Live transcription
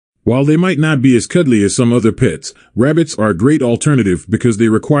While they might not be as cuddly as some other pets, rabbits are a great alternative because they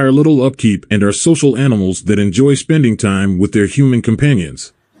require little upkeep and are social animals that enjoy spending time with their human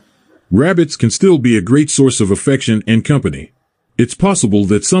companions. Rabbits can still be a great source of affection and company. It's possible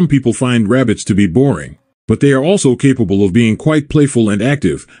that some people find rabbits to be boring, but they are also capable of being quite playful and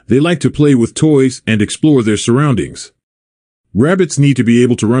active. They like to play with toys and explore their surroundings. Rabbits need to be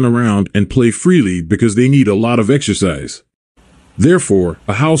able to run around and play freely because they need a lot of exercise. Therefore,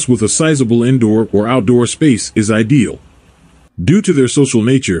 a house with a sizable indoor or outdoor space is ideal. Due to their social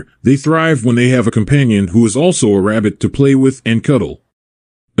nature, they thrive when they have a companion who is also a rabbit to play with and cuddle.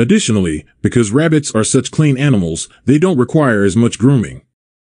 Additionally, because rabbits are such clean animals, they don't require as much grooming.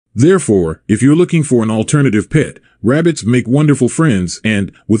 Therefore, if you're looking for an alternative pet, rabbits make wonderful friends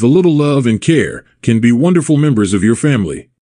and, with a little love and care, can be wonderful members of your family.